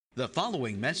The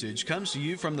following message comes to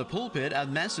you from the pulpit of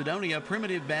Macedonia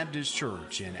Primitive Baptist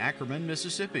Church in Ackerman,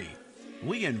 Mississippi.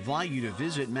 We invite you to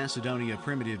visit Macedonia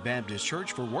Primitive Baptist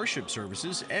Church for worship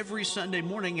services every Sunday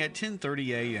morning at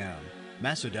 10:30 a.m.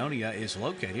 Macedonia is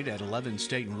located at 11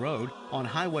 Staten Road on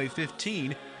Highway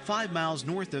 15, 5 miles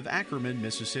north of Ackerman,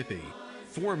 Mississippi.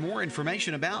 For more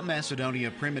information about Macedonia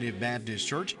Primitive Baptist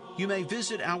Church, you may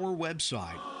visit our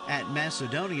website at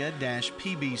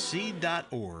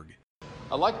macedonia-pbc.org.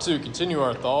 I'd like to continue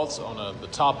our thoughts on the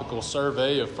topical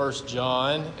survey of 1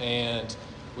 John, and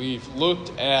we've looked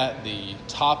at the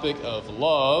topic of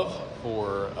love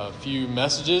for a few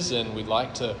messages, and we'd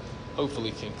like to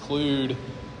hopefully conclude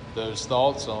those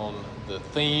thoughts on the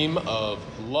theme of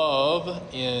love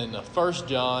in 1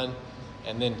 John,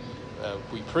 and then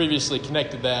we previously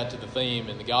connected that to the theme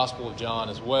in the Gospel of John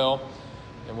as well.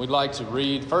 And we'd like to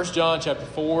read 1 John chapter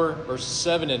 4, verses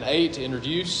 7 and 8 to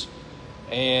introduce,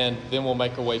 and then we'll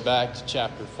make our way back to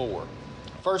chapter 4.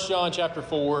 1 John chapter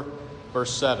 4,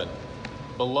 verse 7.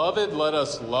 Beloved, let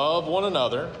us love one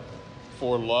another,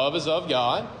 for love is of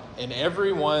God, and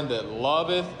everyone that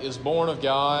loveth is born of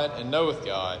God and knoweth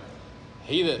God.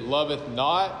 He that loveth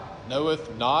not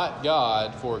knoweth not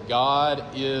God, for God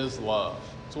is love.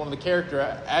 It's one of the character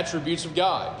attributes of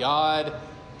God. God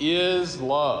is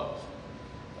love.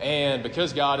 And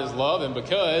because God is love, and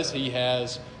because He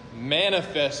has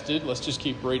manifested, let's just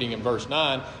keep reading in verse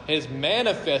 9, has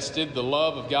manifested the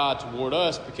love of God toward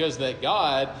us, because that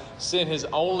God sent His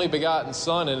only begotten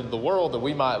Son into the world that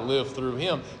we might live through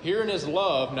Him. Herein is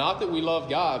love, not that we love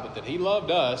God, but that He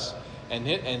loved us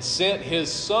and sent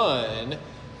His Son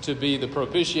to be the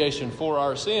propitiation for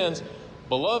our sins.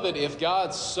 Beloved, if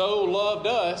God so loved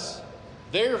us,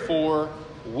 therefore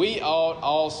we ought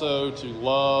also to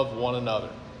love one another.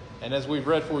 And as we've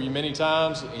read for you many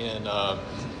times in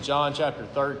John chapter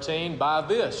 13, by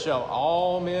this shall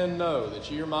all men know that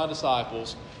ye are my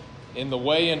disciples, in the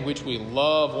way in which we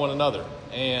love one another.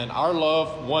 And our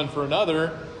love one for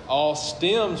another all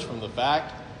stems from the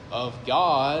fact of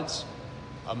God's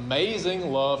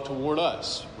amazing love toward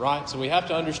us, right? So we have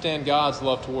to understand God's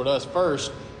love toward us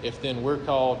first, if then we're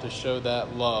called to show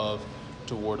that love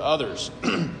toward others.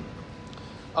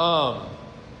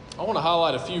 I want to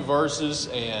highlight a few verses,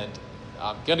 and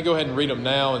I'm going to go ahead and read them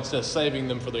now instead of saving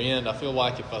them for the end. I feel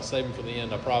like if I save them for the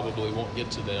end, I probably won't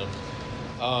get to them.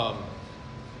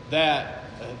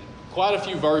 Quite a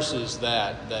few verses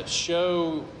that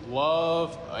show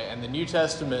love and the New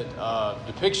Testament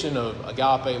depiction of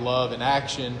agape love in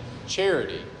action,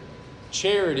 charity.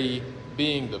 Charity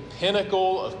being the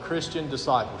pinnacle of Christian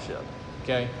discipleship.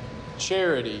 Okay?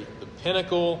 Charity, the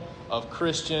pinnacle of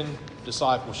Christian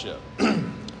discipleship.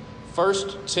 1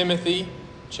 Timothy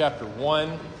chapter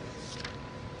 1.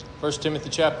 1 Timothy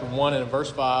chapter 1 and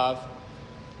verse 5.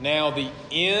 Now the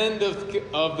end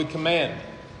of the commandment,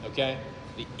 okay?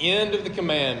 The end of the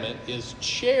commandment is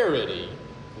charity,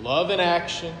 love in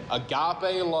action,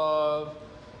 agape love,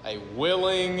 a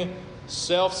willing,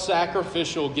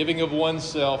 self-sacrificial giving of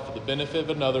oneself for the benefit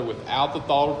of another without the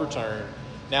thought of return.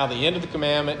 Now the end of the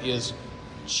commandment is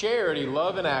charity,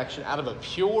 love in action, out of a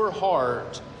pure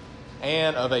heart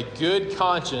and of a good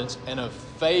conscience and of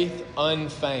faith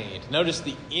unfeigned. Notice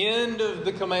the end of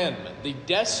the commandment, the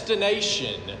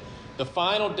destination, the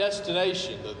final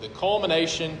destination, the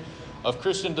culmination of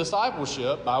Christian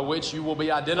discipleship, by which you will be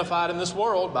identified in this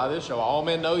world. By this shall all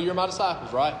men know you're my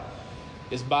disciples, right?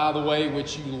 Is by the way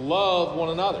which you love one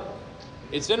another.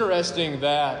 It's interesting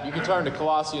that you can turn to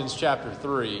Colossians chapter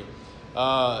 3,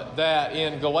 that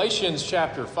in Galatians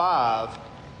chapter 5,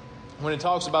 when it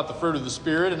talks about the fruit of the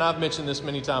Spirit, and I've mentioned this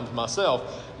many times myself,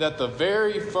 that the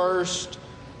very first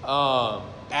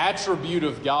attribute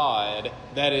of God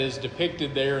that is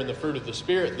depicted there in the fruit of the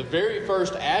Spirit, the very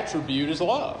first attribute is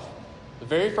love. The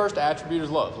very first attribute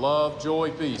is love. Love, joy,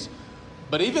 peace.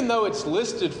 But even though it's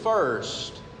listed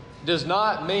first, does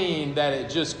not mean that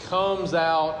it just comes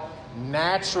out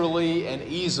naturally and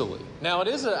easily. Now, it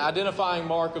is an identifying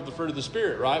mark of the fruit of the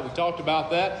Spirit, right? We talked about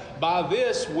that. By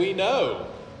this we know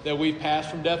that we've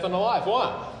passed from death unto life.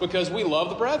 Why? Because we love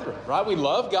the brethren, right? We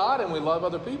love God and we love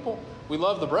other people. We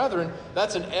love the brethren.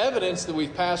 That's an evidence that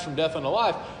we've passed from death unto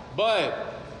life.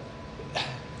 But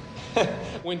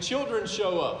when children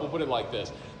show up, we'll put it like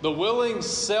this, the willing,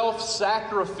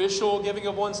 self-sacrificial giving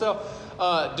of oneself,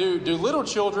 do little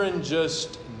children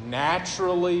just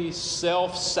naturally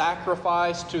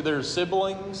self-sacrifice to their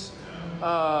siblings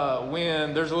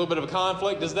when there's a little bit of a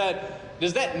conflict? Does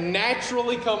that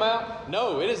naturally come out?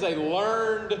 No, it is a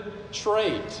learned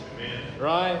trait. Amen.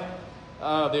 Right?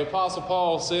 The Apostle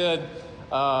Paul said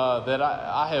that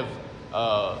I have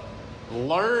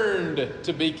learned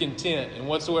to be content in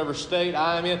whatsoever state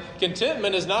I am in.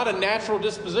 Contentment is not a natural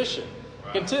disposition.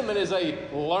 Contentment is a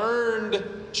learned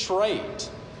trait.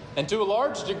 And to a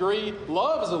large degree,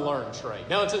 love is a learned trait.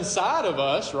 Now, it's inside of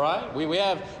us, right? We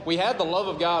have the love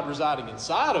of God residing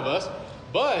inside of us,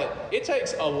 but it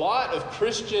takes a lot of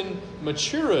Christian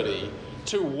maturity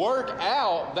to work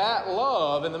out that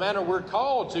love in the manner we're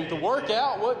called to work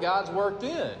out what God's worked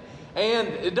in. And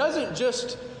it doesn't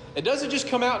just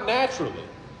come out naturally.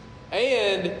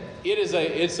 And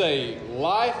it's a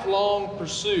lifelong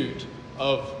pursuit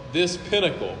of this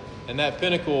pinnacle, and that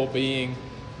pinnacle being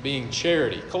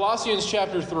charity. Colossians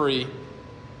chapter 3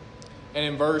 and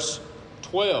in verse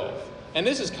 12. And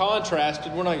this is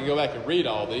contrasted. We're not going to go back and read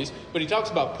all these, but he talks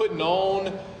about putting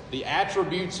on the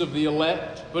attributes of the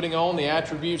elect, putting on the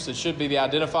attributes that should be the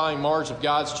identifying marks of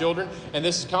God's children. And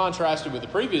this is contrasted with the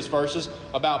previous verses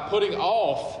about putting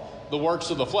off the works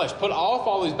of the flesh. Put off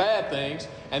all these bad things,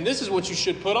 and this is what you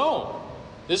should put on.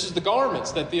 This is the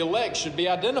garments that the elect should be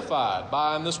identified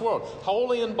by in this world.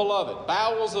 Holy and beloved,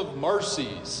 bowels of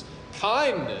mercies,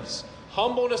 kindness,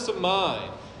 humbleness of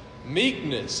mind,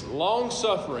 meekness,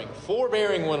 long-suffering,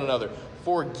 forbearing one another,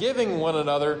 forgiving one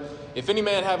another. If any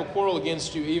man have a quarrel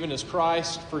against you, even as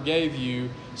Christ forgave you,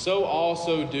 so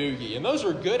also do ye. And those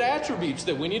are good attributes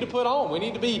that we need to put on. We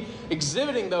need to be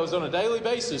exhibiting those on a daily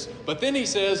basis. But then he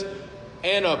says,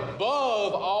 and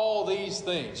above all these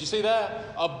things. You see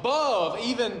that? Above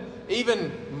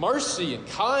even mercy and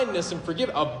kindness and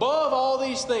forgiveness. Above all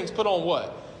these things, put on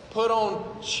what? Put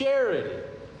on charity,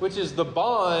 which is the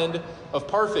bond of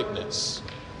perfectness.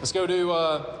 Let's go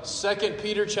to 2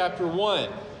 Peter chapter 1.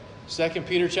 2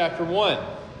 Peter chapter 1,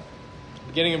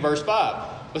 beginning in verse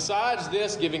 5. Besides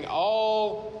this, giving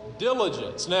all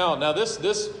diligence. Now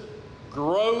this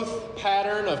growth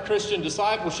pattern of Christian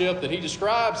discipleship that he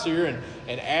describes here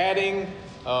and adding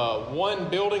one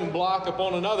building block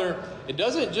upon another, it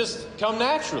doesn't just come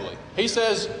naturally. He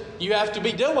says you have to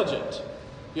be diligent.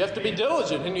 You have to be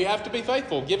diligent and you have to be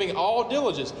faithful, giving all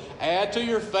diligence. Add to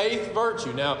your faith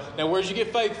virtue. Now where did you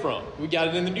get faith from? We got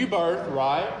it in the new birth,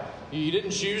 right? You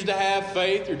didn't choose to have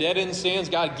faith. You're dead in sins.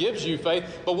 God gives you faith.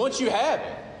 But once you have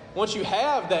it, once you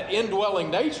have that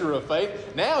indwelling nature of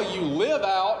faith, now you live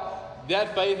out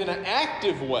that faith in an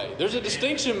active way. There's a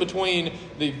distinction between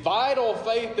the vital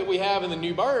faith that we have in the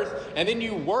new birth and then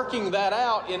you working that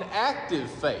out in active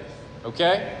faith.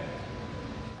 Okay?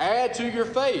 Add to your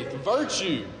faith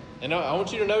virtue. And I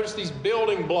want you to notice these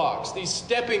building blocks, these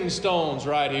stepping stones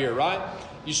right here, right?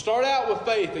 You start out with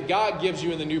faith that God gives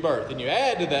you in the new birth, and you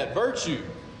add to that virtue,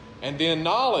 and then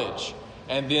knowledge,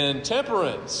 and then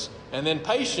temperance, and then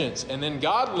patience, and then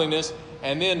godliness,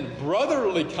 and then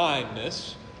brotherly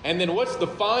kindness. And then what's the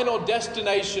final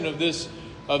destination of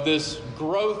this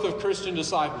growth of Christian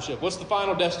discipleship? What's the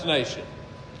final destination?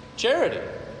 Charity.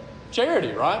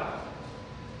 Charity, right?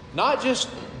 Not just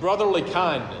brotherly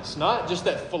kindness, not just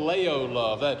that phileo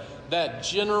love, that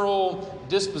general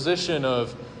disposition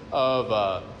of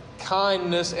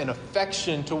kindness and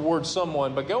affection towards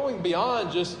someone, but going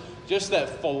beyond just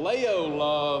that phileo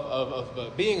love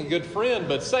of being a good friend,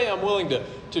 but say I'm willing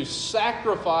to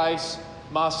sacrifice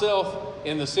myself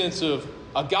in the sense of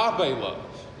agape love,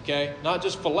 okay? Not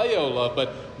just phileo love,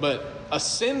 but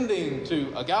ascending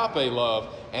to agape love.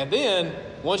 And then,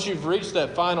 once you've reached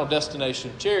that final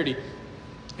destination of charity,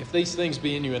 if these things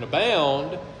be in you and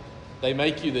abound, they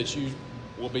make you that you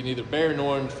will be neither barren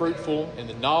nor unfruitful in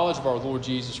the knowledge of our Lord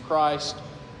Jesus Christ.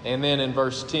 And then in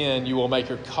verse 10, you will make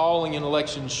your calling and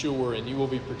election sure, and you will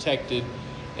be protected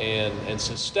and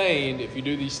sustained. If you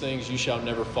do these things, you shall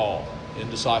never fall in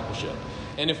discipleship.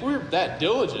 And if we're that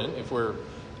diligent, if we're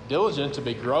diligent to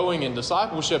be growing in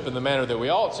discipleship in the manner that we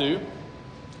ought to,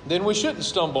 then we shouldn't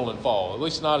stumble and fall, at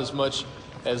least not as much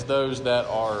as those that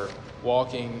are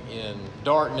walking in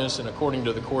darkness and according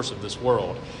to the course of this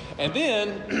world. And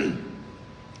then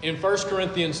in 1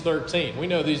 Corinthians 13, we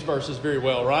know these verses very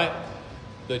well, right?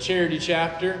 The charity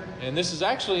chapter, and this is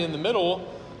actually in the middle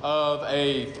of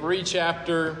a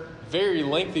 3-chapter, very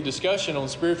lengthy discussion on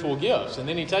spiritual gifts. And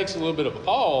then he takes a little bit of a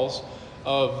pause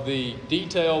of the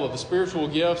detail of the spiritual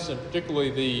gifts, and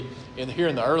particularly here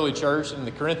in the early church, in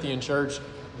the Corinthian church,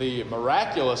 the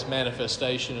miraculous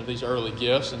manifestation of these early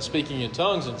gifts and speaking in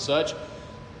tongues and such.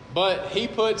 But he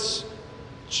puts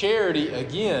charity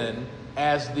again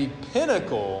as the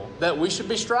pinnacle that we should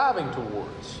be striving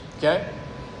towards. Okay?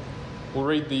 We'll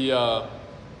read the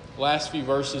last few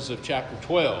verses of chapter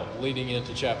 12 leading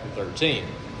into chapter 13.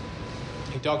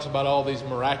 He talks about all these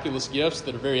miraculous gifts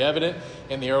that are very evident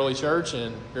in the early church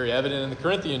and very evident in the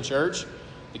Corinthian church.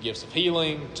 The gifts of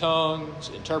healing, tongues,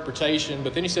 interpretation.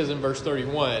 But then he says in verse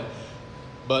 31,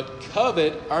 but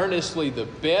covet earnestly the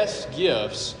best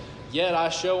gifts, yet I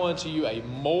show unto you a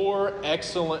more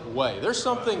excellent way. There's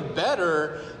something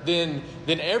better than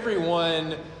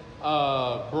everyone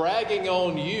bragging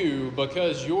on you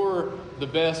because you're the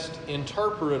best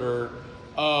interpreter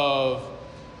of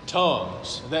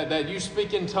tongues, that you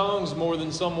speak in tongues more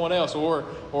than someone else,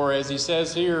 or as he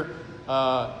says here,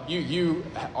 you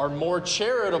are more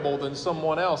charitable than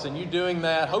someone else, and you doing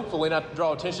that hopefully not to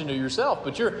draw attention to yourself,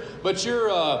 but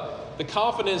the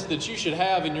confidence that you should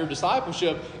have in your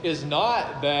discipleship is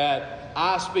not that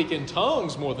I speak in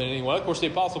tongues more than anyone. Of course, the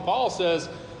Apostle Paul says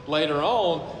later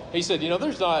on, he said,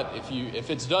 there's not, if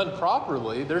it's done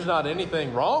properly, there's not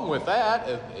anything wrong with that.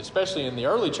 Especially in the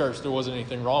early church, there wasn't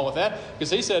anything wrong with that,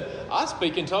 because he said, I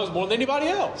speak in tongues more than anybody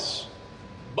else.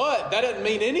 But that doesn't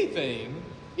mean anything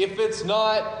if it's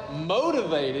not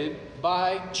motivated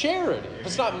by charity, if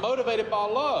it's not motivated by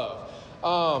love.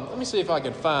 Let me see if I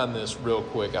can find this real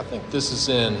quick. I think this is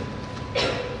in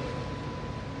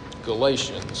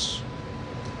Galatians.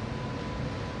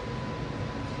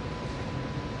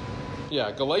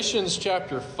 Yeah, Galatians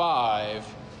chapter 5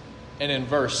 and in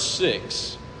verse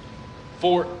 6.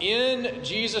 For in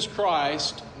Jesus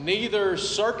Christ neither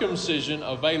circumcision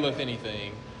availeth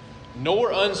anything,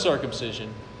 nor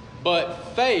uncircumcision,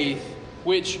 but faith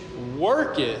which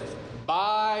worketh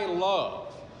by love.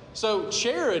 So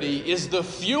charity is the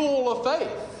fuel of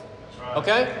faith.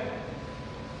 Okay?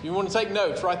 If you want to take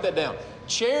notes, write that down.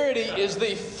 Charity is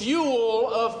the fuel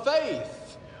of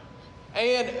faith.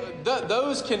 And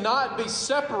those cannot be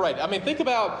separated. I mean, think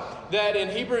about that in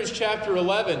Hebrews chapter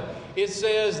 11. It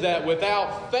says that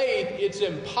without faith, it's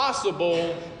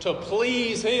impossible to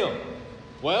please Him.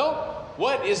 Well,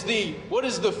 what is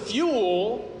the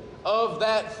fuel of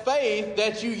that faith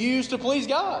that you use to please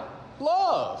God?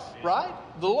 Love, right?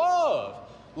 The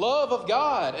love of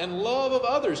God and love of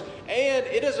others. And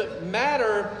it doesn't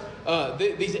matter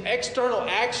these external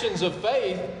actions of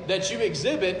faith that you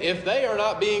exhibit if they are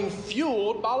not being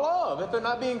fueled by love, if they're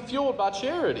not being fueled by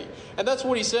charity. And that's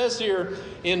what he says here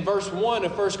in verse 1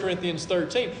 of 1 Corinthians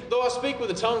 13. Though I speak with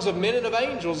the tongues of men and of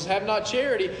angels, have not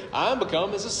charity, I am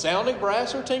become as a sounding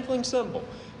brass or tinkling cymbal.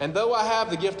 And though I have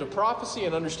the gift of prophecy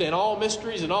and understand all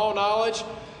mysteries and all knowledge,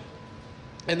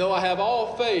 and though I have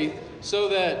all faith so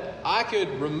that I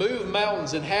could remove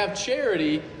mountains and have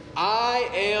charity, I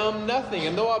am nothing.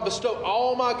 And though I bestow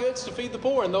all my goods to feed the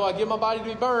poor, and though I give my body to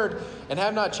be burned and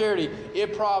have not charity,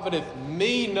 it profiteth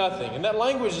me nothing. And that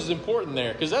language is important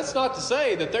there, because that's not to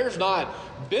say that there's not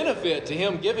benefit to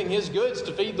him giving his goods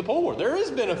to feed the poor. There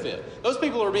is benefit. Those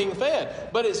people are being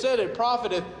fed. But it said it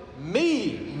profiteth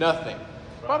me nothing.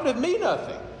 Profiteth me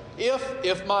nothing.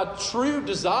 If my true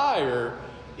desire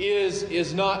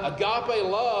is not agape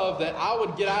love, that I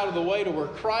would get out of the way to where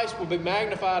Christ would be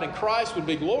magnified and Christ would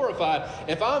be glorified.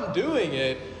 If I'm doing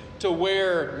it to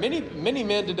where many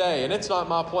men today, and it's not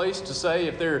my place to say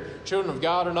if they're children of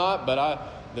God or not, but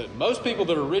most people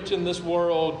that are rich in this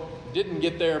world didn't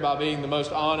get there by being the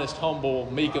most honest,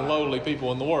 humble, meek, and lowly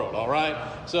people in the world. All right,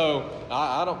 so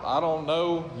I don't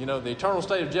know, the eternal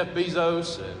state of Jeff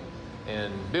Bezos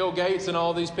and Bill Gates and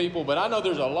all these people, but I know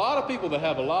there's a lot of people that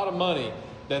have a lot of money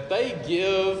that they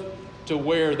give to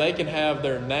where they can have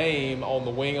their name on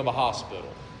the wing of a hospital.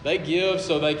 They give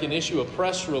so they can issue a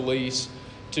press release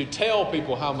to tell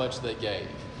people how much they gave.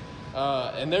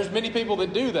 And there's many people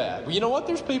that do that. Well, you know what?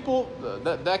 There's people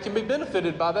that can be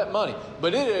benefited by that money.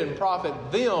 But it didn't profit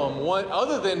them,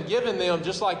 other than giving them,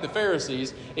 just like the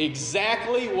Pharisees,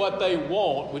 exactly what they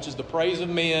want, which is the praise of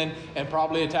men and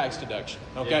probably a tax deduction.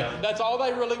 Okay? Yeah. That's all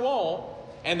they really want,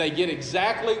 and they get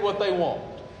exactly what they want.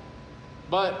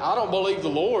 But I don't believe the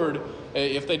Lord,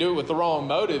 if they do it with the wrong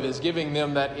motive, is giving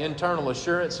them that internal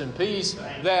assurance and peace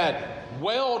that,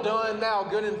 well done, thou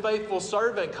good and faithful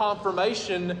servant,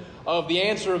 confirmation of the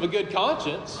answer of a good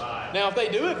conscience. Right. Now, if they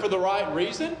do it for the right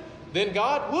reason, then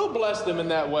God will bless them in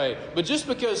that way. But just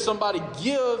because somebody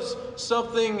gives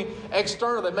something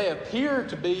external that may appear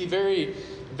to be very,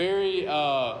 very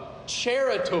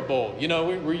charitable,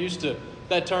 we're used to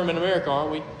that term in America,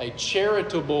 aren't we? A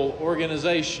charitable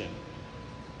organization.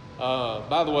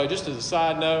 By the way, just as a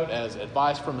side note, as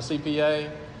advice from a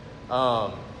CPA,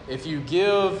 if you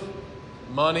give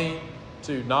money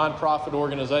to nonprofit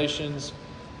organizations,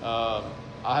 I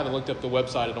haven't looked up the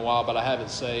website in a while, but I have it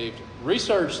saved.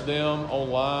 Research them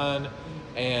online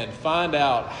and find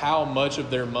out how much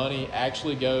of their money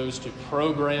actually goes to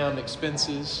program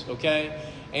expenses, okay?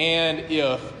 And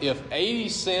if 80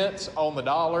 cents on the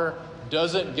dollar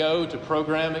doesn't go to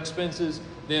program expenses,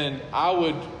 then I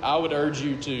would urge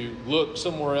you to look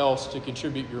somewhere else to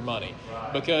contribute your money.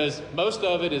 Because most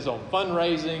of it is on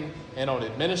fundraising and on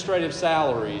administrative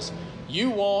salaries.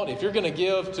 If you're going to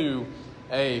give to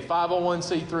a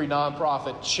 501c3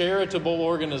 nonprofit charitable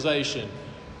organization,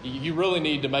 you really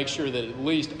need to make sure that at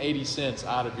least 80 cents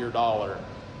out of your dollar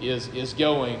is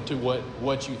going to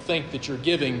what you think that you're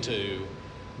giving to,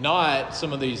 not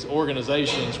some of these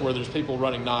organizations where there's people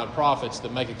running nonprofits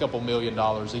that make a couple $1 million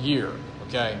a year,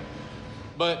 okay?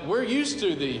 But we're used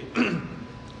to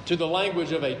the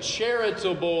language of a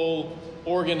charitable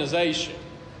organization.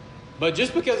 But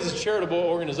just because it's a charitable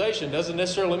organization doesn't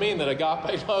necessarily mean that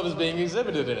agape love is being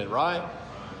exhibited in it, right?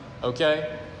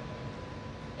 Okay?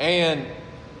 And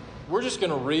we're just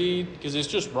going to read, because it's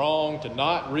just wrong to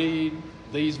not read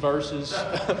these verses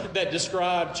that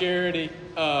describe charity,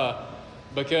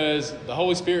 because the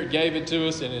Holy Spirit gave it to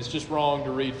us, and it's just wrong to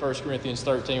read 1 Corinthians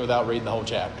 13 without reading the whole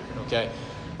chapter, okay?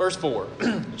 Verse 4,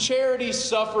 charity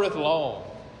suffereth long,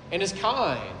 and is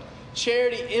kind.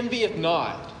 Charity envieth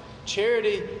not.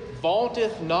 Charity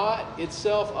vaunteth not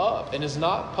itself up, and is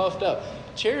not puffed up.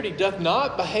 Charity doth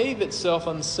not behave itself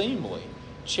unseemly.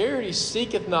 Charity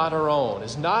seeketh not her own,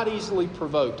 is not easily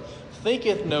provoked,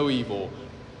 thinketh no evil,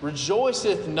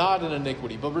 rejoiceth not in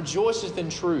iniquity, but rejoiceth in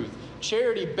truth.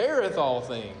 Charity beareth all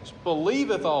things,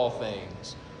 believeth all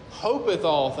things, hopeth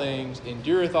all things,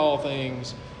 endureth all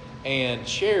things, and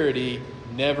charity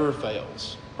never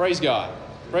fails. Praise God.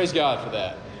 Praise God for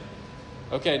that.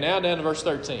 Okay, now down to verse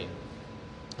 13.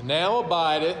 Now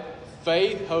abideth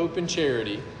faith, hope, and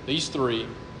charity, these three.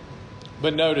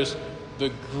 But notice,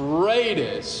 the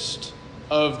greatest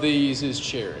of these is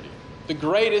charity. The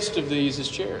greatest of these is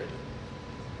charity.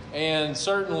 And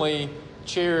certainly,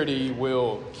 charity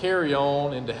will carry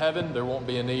on into heaven. There won't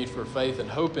be a need for faith and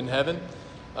hope in heaven.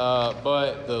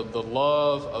 But the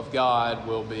love of God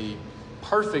will be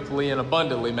perfectly and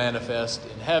abundantly manifest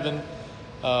in heaven.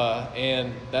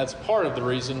 And that's part of the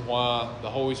reason why the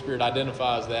Holy Spirit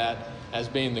identifies that as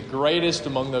being the greatest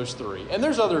among those three. And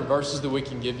there's other verses that we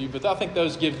can give you, but I think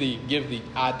those give the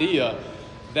idea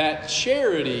that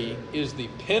charity is the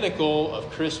pinnacle of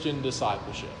Christian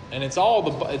discipleship. And it's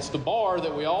the bar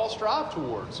that we all strive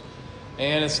towards.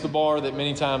 And it's the bar that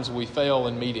many times we fail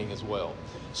in meeting as well.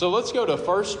 So let's go to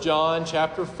 1 John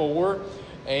chapter 4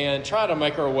 and try to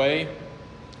make our way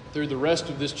through the rest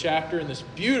of this chapter in this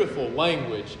beautiful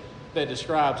language that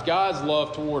describes God's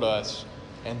love toward us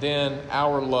and then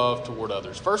our love toward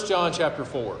others. 1 John chapter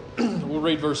 4. We'll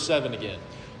read verse 7 again.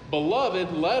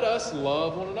 Beloved, let us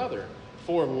love one another.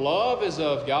 For love is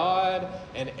of God,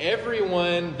 and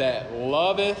everyone that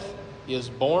loveth is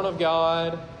born of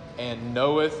God and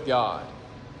knoweth God.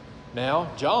 Now,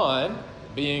 John,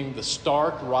 being the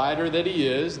stark writer that he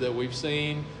is, that we've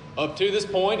seen up to this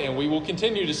point, and we will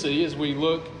continue to see as we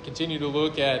continue to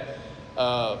look at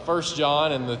 1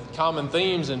 John and the common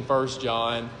themes in 1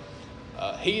 John,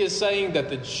 he is saying that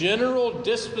the general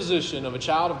disposition of a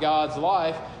child of God's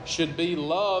life should be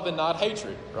love and not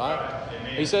hatred, right?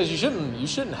 He says you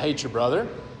shouldn't hate your brother.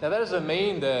 Now that doesn't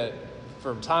mean that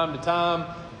from time to time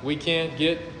we can't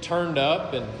get turned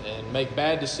up and make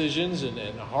bad decisions and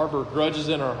harbor grudges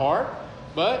in our heart.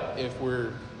 But if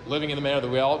we're living in the manner that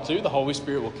we ought to, the Holy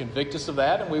Spirit will convict us of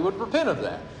that and we would repent of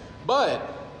that. But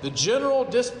the general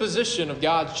disposition of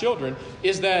God's children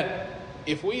is that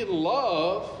if we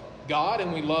love God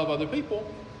and we love other people,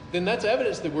 then that's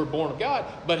evidence that we're born of God.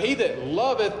 But he that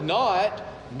loveth not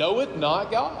knoweth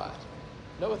not God.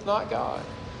 Knoweth not God.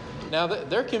 Now,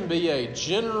 there can be a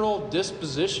general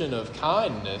disposition of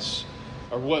kindness,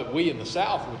 or what we in the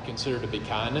South would consider to be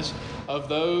kindness, of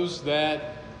those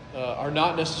that are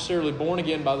not necessarily born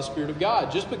again by the Spirit of God,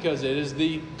 just because it is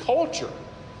the culture.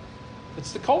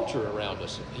 It's the culture around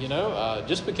us.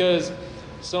 Just because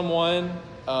someone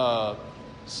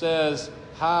says,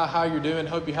 hi, how you're doing,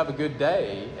 hope you have a good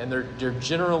day, and they're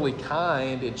generally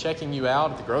kind in checking you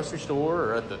out at the grocery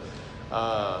store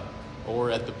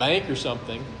or at the bank or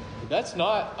something, that's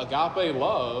not agape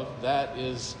love. That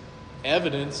is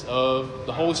evidence of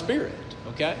the Holy Spirit,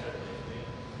 okay?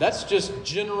 That's just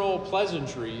general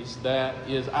pleasantries that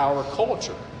is our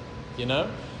culture,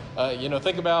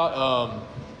 Think about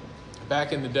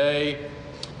back in the day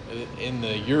in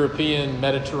the European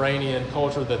Mediterranean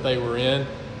culture that they were in.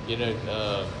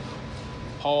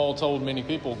 Paul told many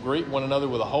people, greet one another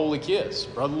with a holy kiss,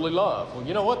 brotherly love. Well,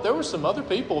 you know what? There were some other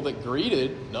people that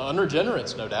greeted,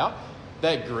 unregenerates no doubt,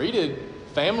 that greeted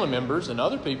family members and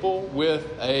other people with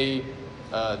a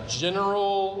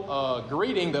general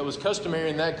greeting that was customary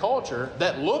in that culture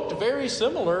that looked very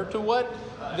similar to what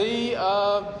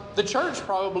the church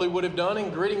probably would have done in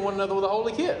greeting one another with a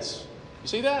holy kiss. You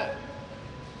see that?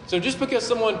 So just because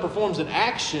someone performs an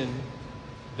action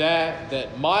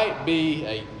that might be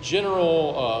a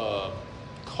general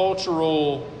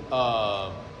cultural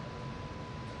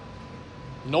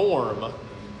norm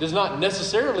does not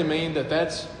necessarily mean that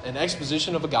that's an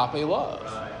exposition of agape love.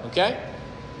 Okay?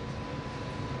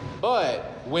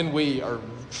 But when we are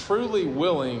truly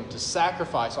willing to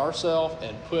sacrifice ourselves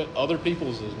and put other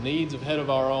people's needs ahead of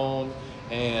our own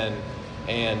and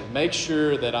make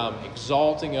sure that I'm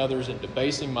exalting others and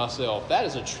debasing myself, that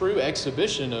is a true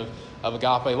exhibition of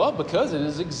agape love, because it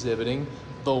is exhibiting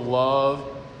the love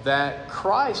that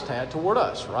Christ had toward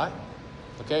us, right?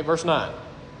 Okay, verse 9.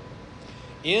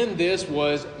 In this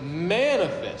was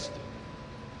manifested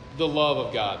the love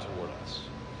of God toward us.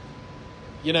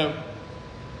 You know,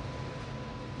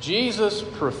 Jesus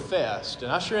professed,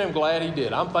 and I sure am glad He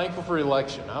did. I'm thankful for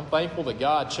election. I'm thankful that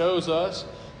God chose us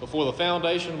before the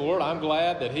foundation of the world. I'm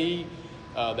glad that He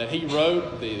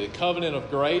wrote the covenant of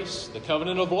grace, the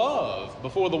covenant of love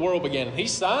before the world began. And He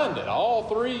signed it. All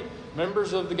three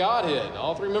members of the Godhead,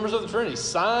 all three members of the Trinity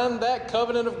signed that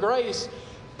covenant of grace,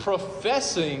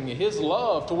 professing His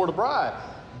love toward a bride.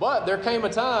 But there came a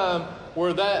time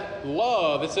where that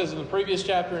love, it says in the previous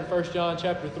chapter in 1 John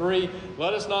chapter 3,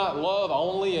 let us not love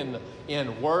only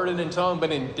in word and in tongue,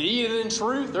 but in deed and in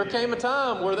truth. There came a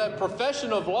time where that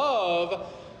profession of love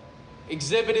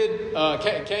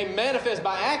came manifest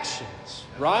by actions,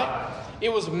 right?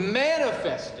 It was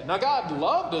manifested. Now, God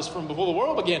loved us from before the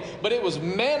world began, but it was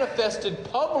manifested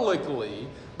publicly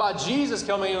by Jesus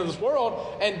coming into this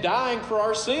world and dying for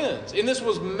our sins. And this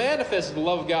was manifested, the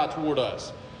love of God toward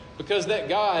us, because that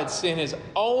God sent His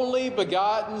only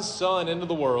begotten Son into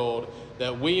the world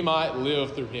that we might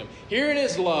live through Him. Herein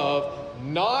is love,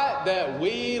 not that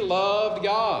we loved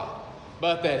God,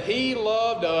 but that He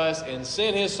loved us and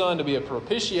sent His Son to be a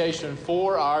propitiation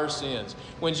for our sins.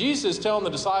 When Jesus is telling the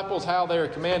disciples how they are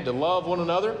commanded to love one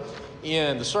another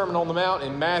in the Sermon on the Mount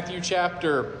in Matthew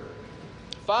chapter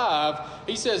 5,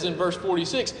 He says in verse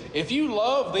 46, if you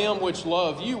love them which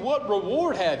love you, what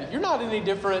reward have you? You're not any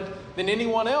different than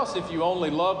anyone else if you only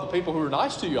love the people who are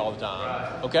nice to you all the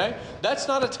time. Okay? That's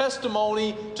not a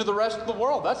testimony to the rest of the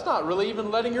world. That's not really even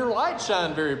letting your light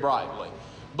shine very brightly.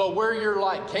 But where your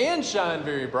light can shine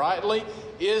very brightly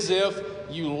is if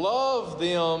you love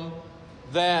them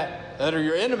that are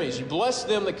your enemies. You bless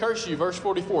them that curse you. Verse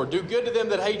 44. Do good to them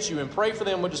that hate you, and pray for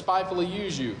them which despitefully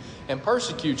use you and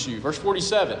persecute you. Verse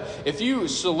 47. If you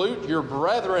salute your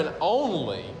brethren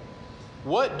only,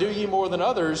 what do ye more than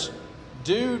others?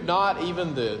 Do not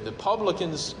even the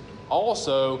publicans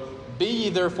also? Be ye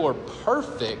therefore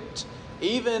perfect,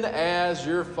 even as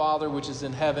your Father which is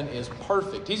in heaven is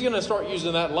perfect. He's going to start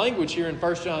using that language here in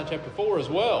 1 John chapter 4 as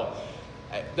well.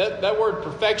 That word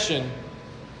perfection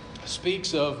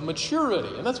speaks of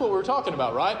maturity. And that's what we're talking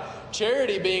about, right?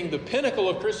 Charity being the pinnacle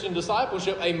of Christian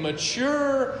discipleship. A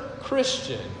mature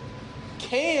Christian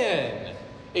can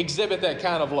exhibit that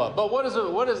kind of love. But what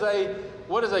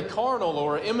does a carnal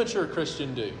or immature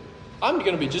Christian do? I'm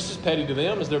going to be just as petty to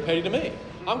them as they're petty to me.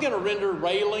 I'm going to render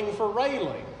railing for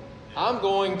railing. I'm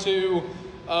going to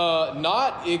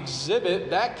not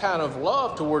exhibit that kind of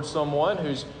love towards someone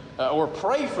who's or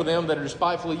pray for them that are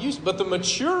despitefully used. But the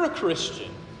mature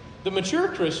Christian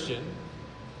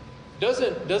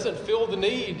doesn't feel the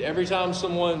need every time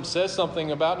someone says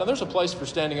something about. Now, there's a place for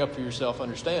standing up for yourself,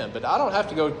 understand, but I don't have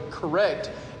to go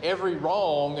correct every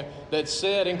wrong that's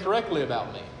said incorrectly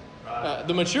about me.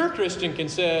 The mature Christian can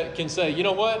say, you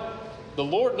know what? The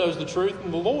Lord knows the truth,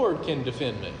 and the Lord can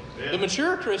defend me. Yeah. The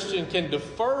mature Christian can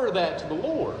defer that to the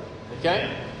Lord. Okay?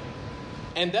 Yeah.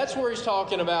 And that's where he's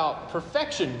talking about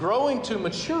perfection, growing to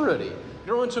maturity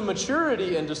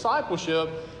and discipleship,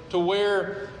 to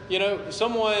where,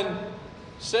 someone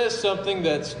says something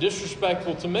that's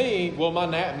disrespectful to me. Well, my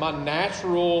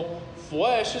natural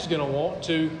flesh is going to want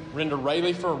to render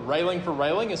railing for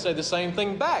railing and say the same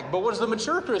thing back. But what does the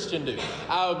mature Christian do?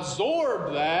 I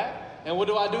absorb that. And what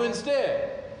do I do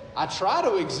instead? I try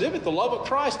to exhibit the love of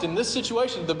Christ in this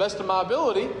situation to the best of my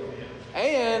ability,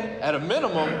 and at a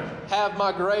minimum, have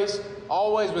my grace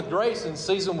always with grace and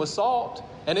seasoned with salt.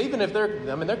 And even if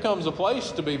there comes a place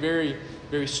to be very,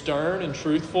 very stern and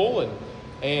truthful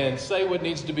and say what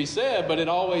needs to be said, but it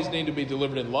always needs to be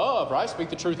delivered in love, right?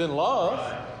 Speak the truth in love,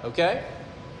 okay?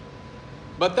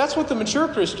 But that's what the mature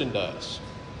Christian does.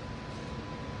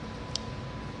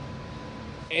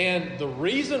 And the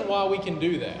reason why we can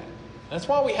do that, that's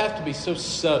why we have to be so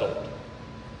settled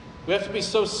We have to be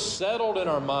so settled in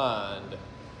our mind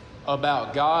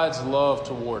about God's love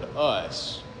toward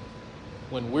us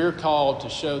when we're called to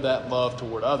show that love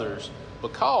toward others,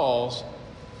 because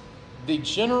the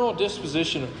general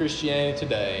disposition of Christianity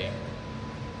today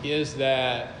is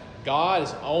that God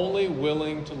is only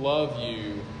willing to love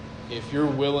you if you're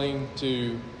willing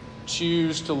to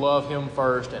choose to love Him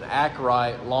first and act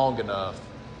right long enough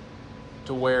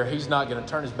to where He's not going to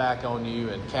turn His back on you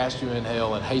and cast you in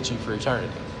hell and hate you for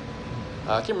eternity.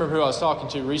 I can't remember who I was talking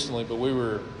to recently, but we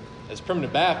were, as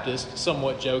Primitive Baptists,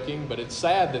 somewhat joking, but it's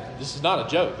sad that this is not a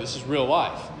joke. This is real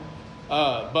life.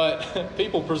 But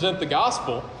people present the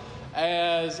gospel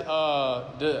as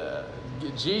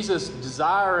Jesus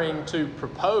desiring to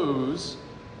propose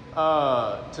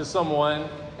to someone,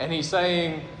 and He's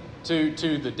saying to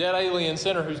the dead alien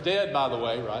sinner who's dead, by the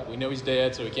way, right? We know he's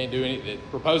dead, so he can't do anything.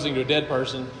 Proposing to a dead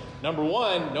person. Number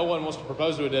one, no one wants to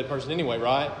propose to a dead person anyway,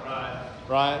 right?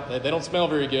 Right? They don't smell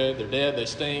very good. They're dead. They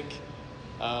stink.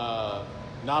 Not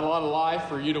a lot of life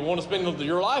for you to want to spend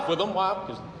your life with them. Why?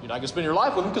 Because you're not going to spend your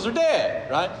life with them because they're dead,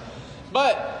 right?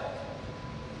 But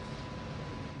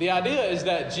the idea is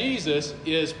that Jesus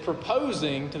is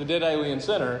proposing to the dead alien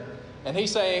sinner, and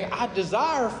He's saying, I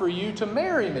desire for you to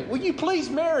marry me. Will you please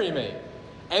marry me?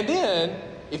 And then,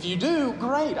 if you do,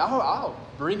 great. I'll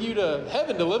bring you to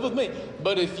heaven to live with me.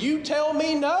 But if you tell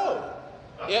me no,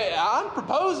 I'm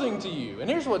proposing to you. And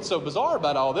here's what's so bizarre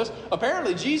about all this.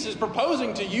 Apparently, Jesus is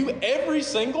proposing to you every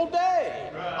single day.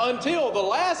 Until the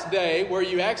last day where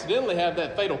you accidentally have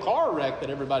that fatal car wreck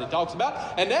that everybody talks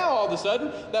about. And now all of a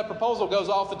sudden that proposal goes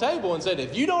off the table and said,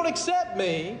 if you don't accept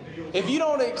me,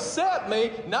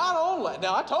 not only,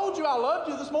 now I told you I loved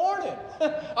you this morning.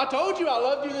 I told you I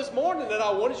loved you this morning and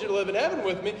I wanted you to live in heaven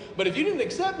with me. But if you didn't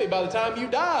accept me by the time you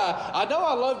die, I know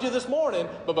I loved you this morning,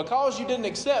 but because you didn't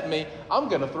accept me, I'm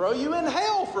going to throw you in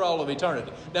hell for all of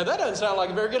eternity. Now that doesn't sound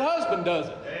like a very good husband, does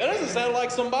it? That doesn't sound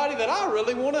like somebody that I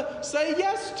really want to say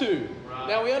yes to.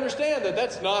 Now we understand that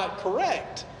that's not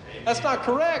correct. That's not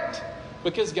correct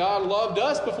because God loved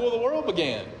us before the world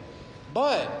began.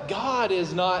 But God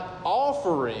is not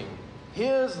offering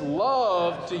His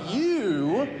love to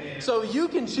you so you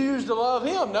can choose to love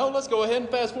Him. No, let's go ahead and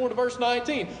fast forward to verse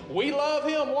 19. We love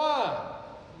Him. Why?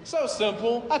 So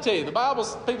simple. I tell you, the Bible,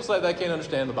 people say they can't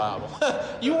understand the Bible.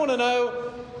 You want to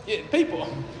know, people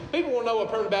want to know what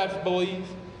Primitive Baptists believe.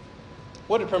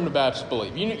 What do Primitive Baptists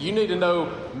believe? You need to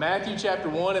know Matthew chapter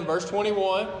 1 and verse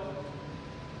 21,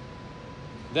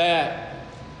 that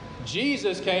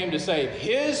Jesus came to save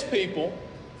His people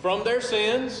from their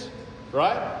sins,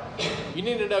 right? You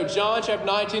need to know John chapter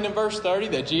 19 and verse 30,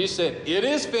 that Jesus said, it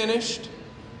is finished.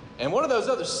 And one of those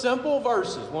other simple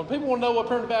verses, when people want to know what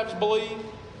Primitive Baptists believe,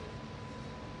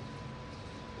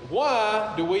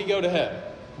 why do we go to heaven?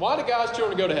 Why do God's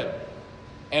children go to heaven?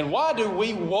 And why do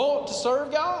we want to serve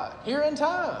God here in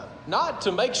time? Not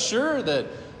to make sure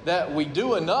that we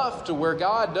do enough to where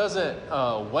God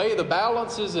doesn't weigh the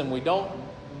balances and we don't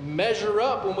measure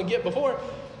up when we get before Him.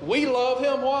 We love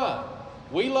Him. Why?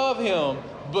 We love Him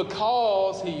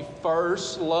because He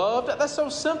first loved. That's so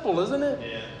simple, isn't it?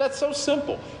 Yeah. That's so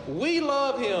simple. We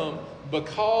love Him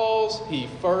because He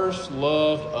first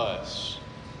loved us.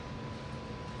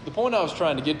 The point I was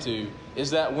trying to get to is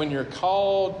that when you're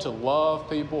called to love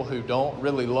people who don't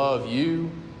really love you,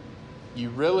 you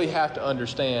really have to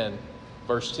understand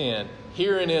verse 10.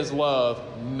 Herein is love,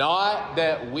 not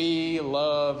that we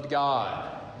loved God.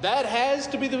 That has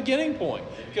to be the beginning point,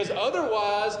 because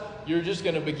otherwise you're just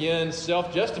going to begin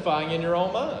self-justifying in your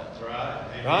own mind.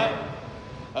 Right?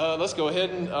 Let's go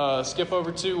ahead and skip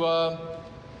over to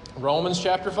Romans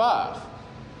chapter 5.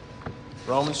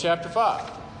 Romans chapter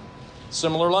 5.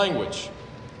 Similar language.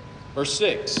 Verse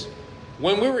 6.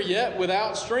 When we were yet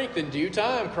without strength, in due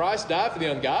time Christ died for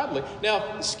the ungodly.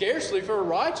 Now, scarcely for a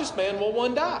righteous man will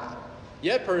one die.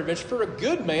 Yet peradventure for a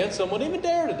good man some would even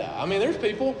dare to die. I mean, there's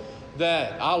people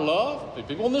that I love,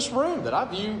 people in this room that I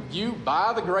view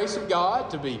by the grace of God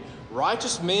to be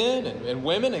righteous men and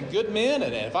women and good men.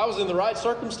 And if I was in the right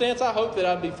circumstance, I hope that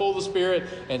I'd be full of the Spirit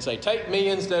and say, take me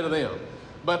instead of them.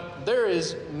 But there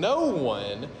is no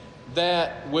one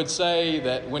that would say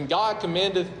that when God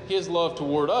commendeth His love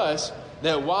toward us,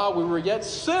 that while we were yet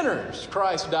sinners,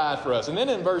 Christ died for us. And then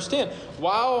in verse 10,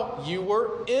 while you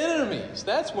were enemies,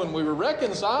 that's when we were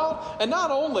reconciled. And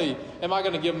not only am I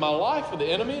going to give my life for the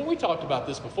enemy, and we talked about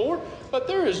this before, but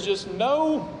there is just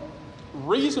no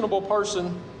reasonable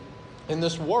person in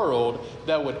this world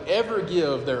that would ever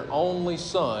give their only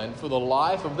son for the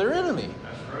life of their enemy.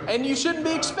 And you shouldn't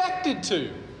be expected to.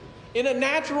 In a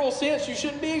natural sense, you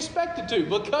shouldn't be expected to,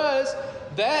 because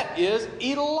That is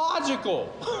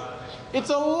illogical. It's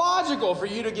illogical for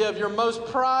you to give your most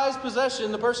prized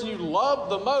possession, the person you love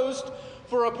the most,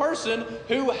 for a person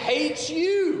who hates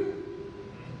you.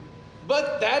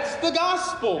 But that's the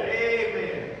gospel.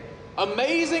 Amen.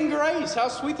 Amazing grace. How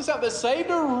sweet this sounds. That saved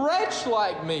a wretch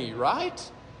like me,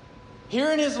 right?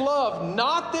 Herein His love,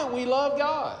 not that we love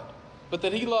God, but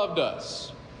that He loved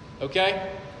us.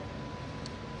 Okay?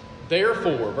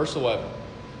 Therefore, verse 11,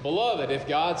 beloved, if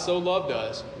God so loved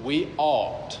us, we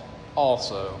ought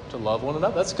also to love one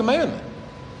another. That's a commandment.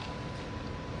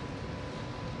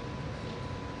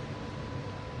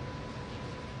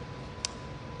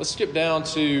 Let's skip down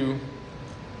to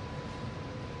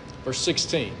verse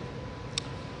 16.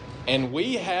 And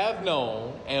we have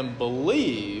known and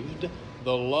believed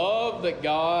the love that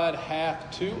God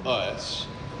hath to us.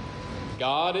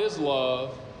 God is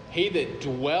love. He that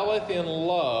dwelleth in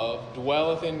love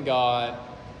dwelleth in God,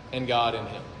 and God in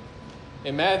him.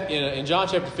 In John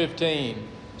chapter 15,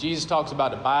 Jesus talks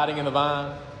about abiding in the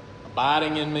vine,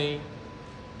 abiding in me.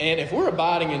 And if we're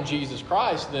abiding in Jesus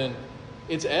Christ, then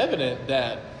it's evident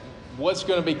that what's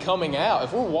going to be coming out,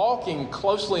 if we're walking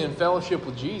closely in fellowship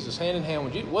with Jesus, hand in hand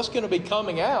with Jesus, what's going to be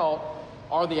coming out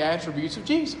are the attributes of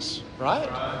Jesus, right?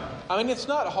 I mean, it's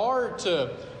not hard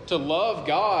to love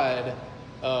God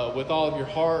with all of your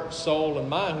heart, soul, and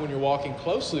mind when you're walking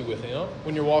closely with Him,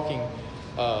 when you're walking,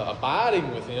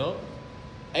 abiding with Him.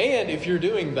 And if you're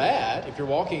doing that, if you're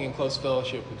walking in close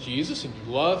fellowship with Jesus and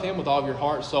you love Him with all of your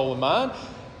heart, soul, and mind,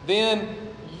 then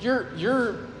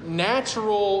your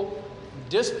natural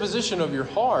disposition of your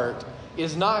heart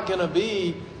is not going to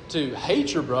be to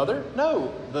hate your brother.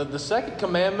 No, the second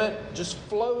commandment just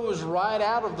flows right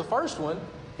out of the first one.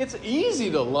 It's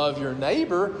easy to love your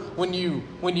neighbor when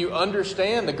you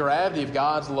understand the gravity of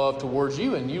God's love towards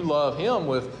you and you love Him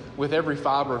with every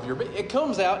fiber of your being. It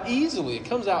comes out easily. It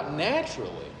comes out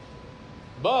naturally.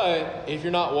 But if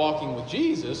you're not walking with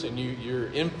Jesus and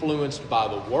you're influenced by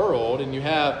the world and you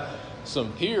have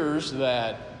some peers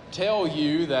that tell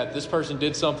you that this person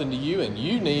did something to you and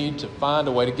you need to find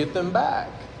a way to get them back.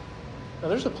 Now,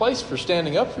 there's a place for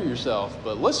standing up for yourself,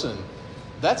 but listen,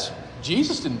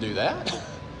 Jesus didn't do that.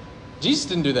 Jesus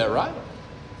didn't do that, right?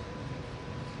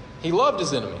 He loved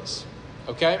His enemies,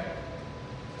 okay?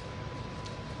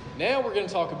 Now we're going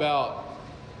to talk about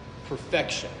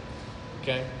perfection,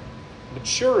 okay?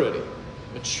 Maturity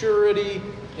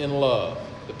in love.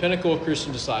 The pinnacle of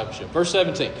Christian discipleship. Verse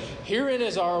 17, herein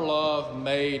is our love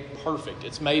made perfect.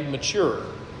 It's made mature,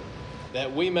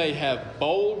 that we may have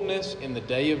boldness in the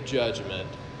day of judgment,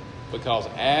 because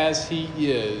as He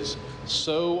is,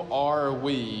 so are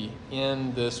we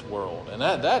in this world. And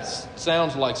that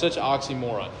sounds like such an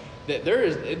oxymoron. That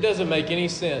it doesn't make any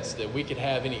sense that we could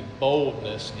have any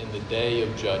boldness in the day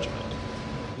of judgment.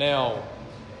 Now,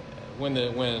 when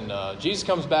Jesus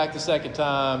comes back the second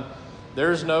time,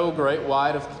 there's no great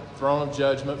white throne of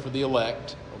judgment for the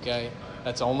elect, okay?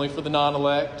 That's only for the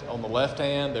non-elect. On the left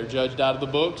hand, they're judged out of the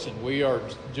books, and we are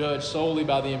judged solely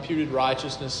by the imputed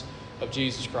righteousness of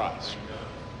Jesus Christ.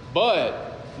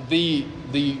 But the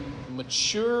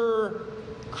mature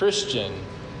Christian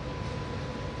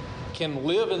can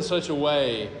live in such a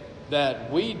way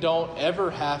that we don't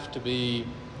ever have to be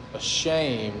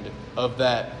ashamed of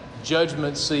that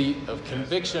judgment seat of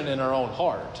conviction in our own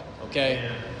heart,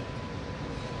 okay?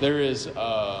 There is,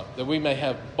 that we may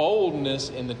have boldness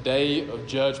in the day of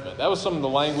judgment. That was some of the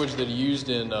language that He used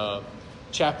in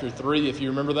chapter 3, if you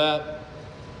remember that.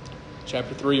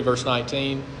 Chapter 3, verse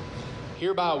 19.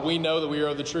 Hereby we know that we are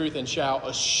of the truth and shall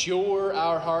assure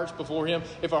our hearts before Him.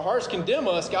 If our hearts condemn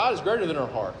us, God is greater than our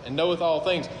heart and knoweth all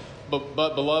things. But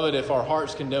beloved, if our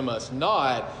hearts condemn us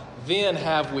not, then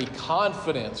have we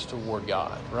confidence toward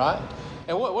God, right?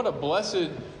 And what a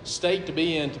blessed state to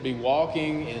be in, to be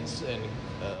walking in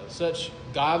such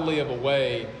godly of a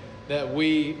way that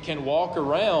we can walk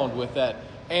around with that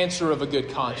answer of a good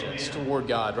conscience toward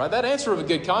God, right? That answer of a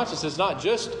good conscience is not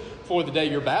just for the day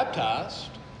you're baptized.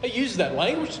 It uses that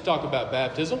language to talk about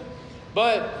baptism,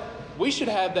 but we should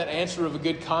have that answer of a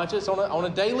good conscience on a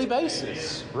daily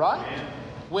basis, right?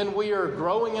 When we are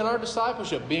growing in our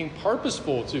discipleship, being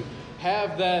purposeful to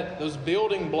have those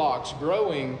building blocks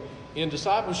growing in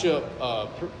discipleship,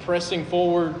 pressing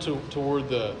forward toward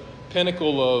the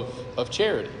pinnacle of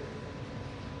charity.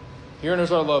 Herein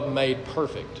is our love made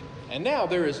perfect. And now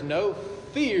there is no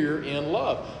fear in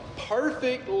love.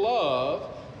 Perfect love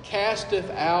casteth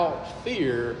out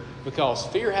fear, because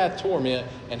fear hath torment,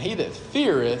 and he that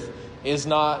feareth is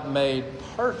not made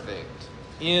perfect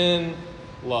in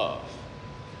love.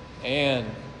 And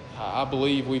I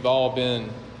believe we've all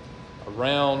been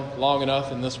around long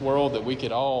enough in this world that we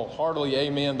could all heartily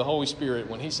amen the Holy Spirit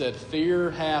when he said,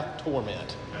 "Fear hath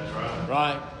torment." That's right.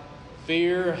 Right?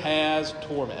 Fear has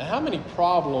torment. And how many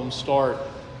problems start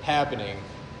happening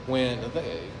when,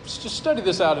 just study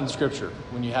this out in Scripture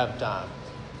when you have time.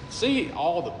 See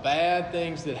all the bad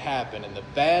things that happen and the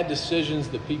bad decisions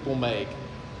that people make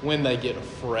when they get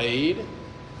afraid.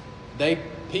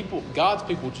 God's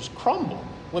people just crumble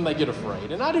when they get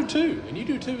afraid. And I do too, and you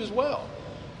do too as well.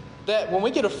 That when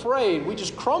we get afraid, we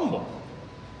just crumble.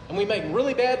 And we make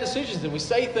really bad decisions, and we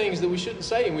say things that we shouldn't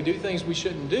say, and we do things we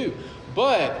shouldn't do.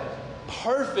 But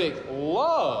perfect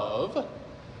love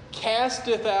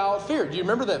casteth out fear. Do you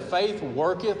remember that faith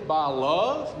worketh by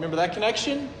love? Remember that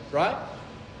connection, right?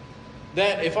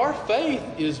 That if our faith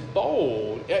is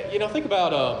bold, think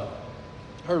about, I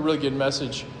heard a really good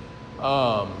message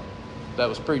that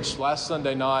was preached last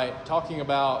Sunday night, talking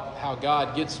about how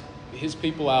God gets his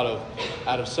people out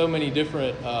of so many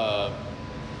different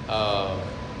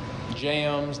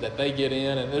jams that they get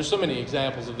in, and there's so many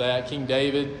examples of that. King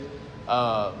David,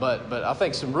 but I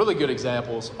think some really good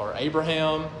examples are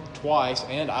Abraham twice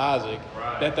and Isaac,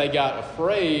 right, that they got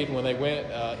afraid when they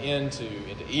went into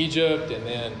Egypt, and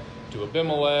then to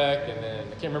Abimelech, and then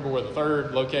I can't remember where the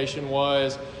third location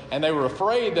was, and they were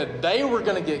afraid that they were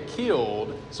going to get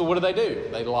killed. So what do?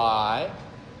 They lie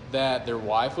that their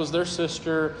wife was their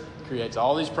sister. Creates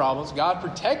all these problems. God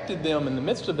protected them in the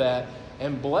midst of that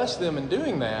and blessed them in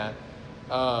doing that.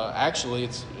 Actually,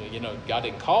 it's God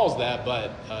didn't cause that,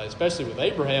 but especially with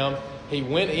Abraham, he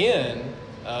went in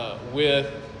with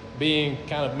being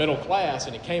kind of middle class,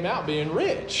 and he came out being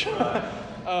rich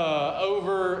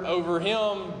over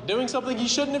him doing something he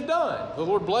shouldn't have done. The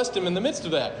Lord blessed him in the midst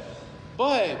of that.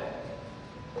 But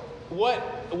what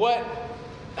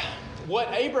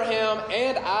Abraham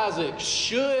and Isaac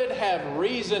should have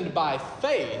reasoned by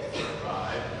faith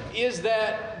is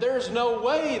that there's no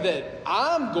way that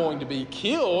I'm going to be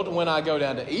killed when I go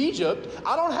down to Egypt.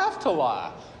 I don't have to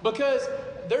lie, because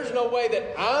there's no way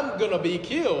that I'm going to be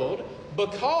killed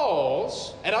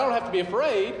and I don't have to be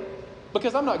afraid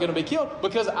because I'm not going to be killed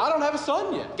because I don't have a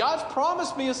son yet. God's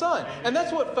promised me a son. And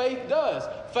that's what faith does.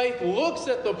 Faith looks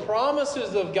at the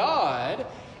promises of God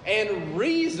and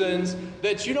reasons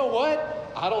that, you know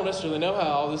what? I don't necessarily know how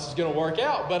all this is going to work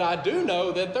out, but I do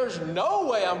know that there's no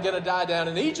way I'm going to die down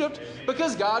in Egypt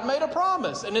because God made a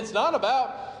promise. And it's not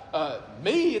about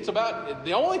me. It's about,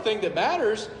 the only thing that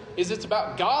matters is it's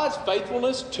about God's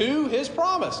faithfulness to his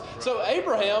promise. So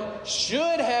Abraham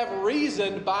should have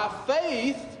reasoned by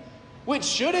faith, which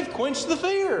should have quenched the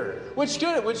fear, which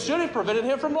should have prevented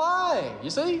him from lying. You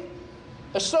see?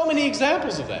 There's so many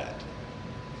examples of that.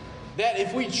 That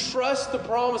if we trust the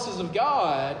promises of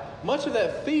God, much of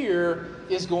that fear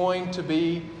is going to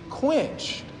be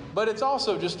quenched. But it's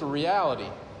also just a reality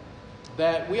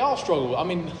that we all struggle with. I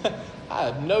mean, I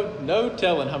have no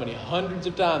telling how many hundreds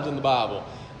of times in the Bible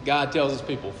God tells his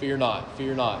people, fear not,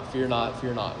 fear not, fear not,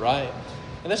 fear not, right?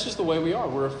 And that's just the way we are.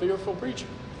 We're a fearful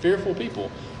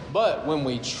people. But when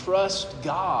we trust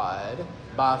God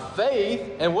by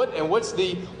faith, and what's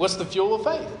the fuel of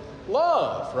faith?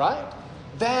 Love, right?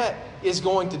 That is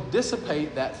going to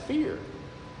dissipate that fear.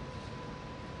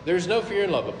 There's no fear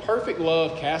in love, but perfect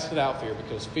love casteth out fear,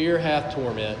 because fear hath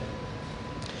torment,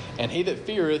 and he that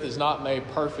feareth is not made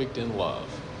perfect in love.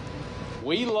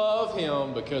 We love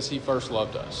him because he first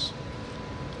loved us.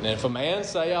 And if a man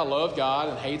say, I love God,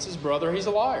 and hates his brother, he's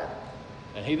a liar.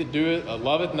 And he that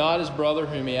loveth not his brother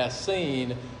whom he hath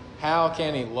seen, how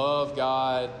can he love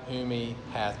God whom he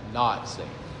hath not seen?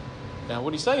 Now,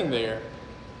 what he's saying there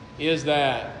is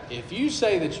that if you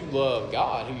say that you love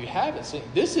God who you haven't seen,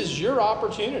 this is your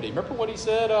opportunity. Remember what he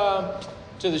said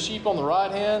to the sheep on the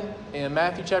right hand in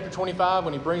Matthew chapter 25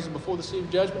 when he brings them before the seat of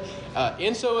judgment?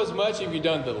 Insomuch have you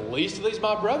done the least of these,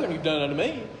 my brethren, you've done unto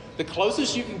me. The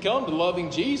closest you can come to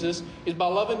loving Jesus is by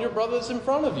loving your brother that's in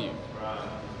front of you. Right.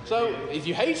 So if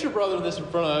you hate your brother that's in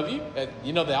front of you,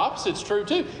 the opposite's true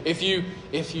too. If you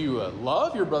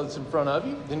love your brother that's in front of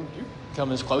you, then you're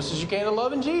coming as close as you can to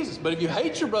loving Jesus. But if you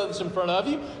hate your brother that's in front of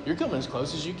you, you're coming as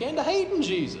close as you can to hating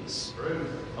Jesus. True.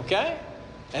 Okay?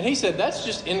 And he said that's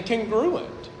just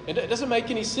incongruent. It doesn't make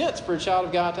any sense for a child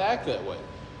of God to act that way.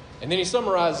 And then he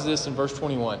summarizes this in verse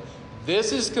 21.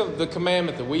 This is the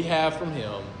commandment that we have from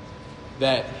him,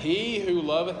 that he who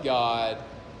loveth God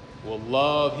will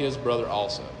love his brother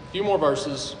also. A few more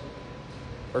verses.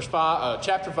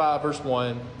 Chapter 5, verse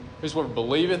 1. Whosoever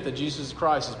believeth that Jesus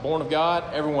Christ is born of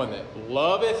God, everyone that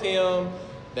loveth him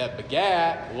that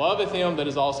begat, loveth him that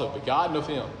is also begotten of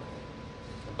him.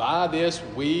 And by this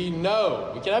we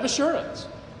know, we can have assurance.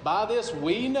 By this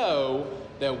we know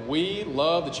that we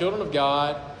love the children of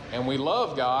God and we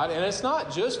love God. And it's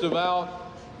not just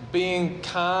about being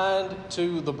kind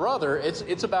to the brother.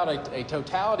 It's about a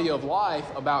totality of life,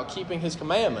 about keeping His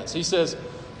commandments. He says,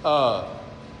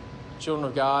 children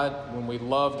of God, when we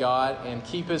love God and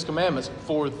keep His commandments,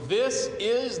 for this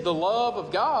is the love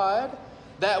of God,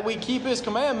 that we keep His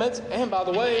commandments. And by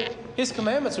the way, His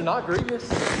commandments are not grievous.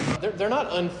 They're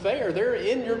not unfair. They're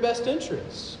in your best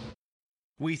interest.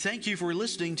 We thank you for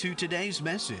listening to today's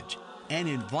message and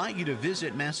invite you to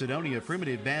visit Macedonia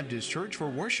Primitive Baptist Church for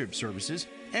worship services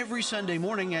every Sunday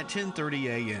morning at 10:30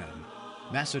 a.m.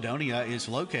 Macedonia is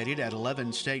located at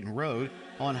 11 Staten Road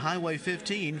on Highway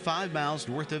 15, 5 miles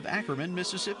north of Ackerman,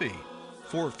 Mississippi.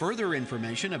 For further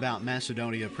information about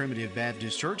Macedonia Primitive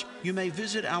Baptist Church, you may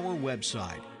visit our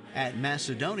website at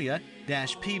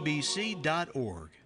macedonia-pbc.org.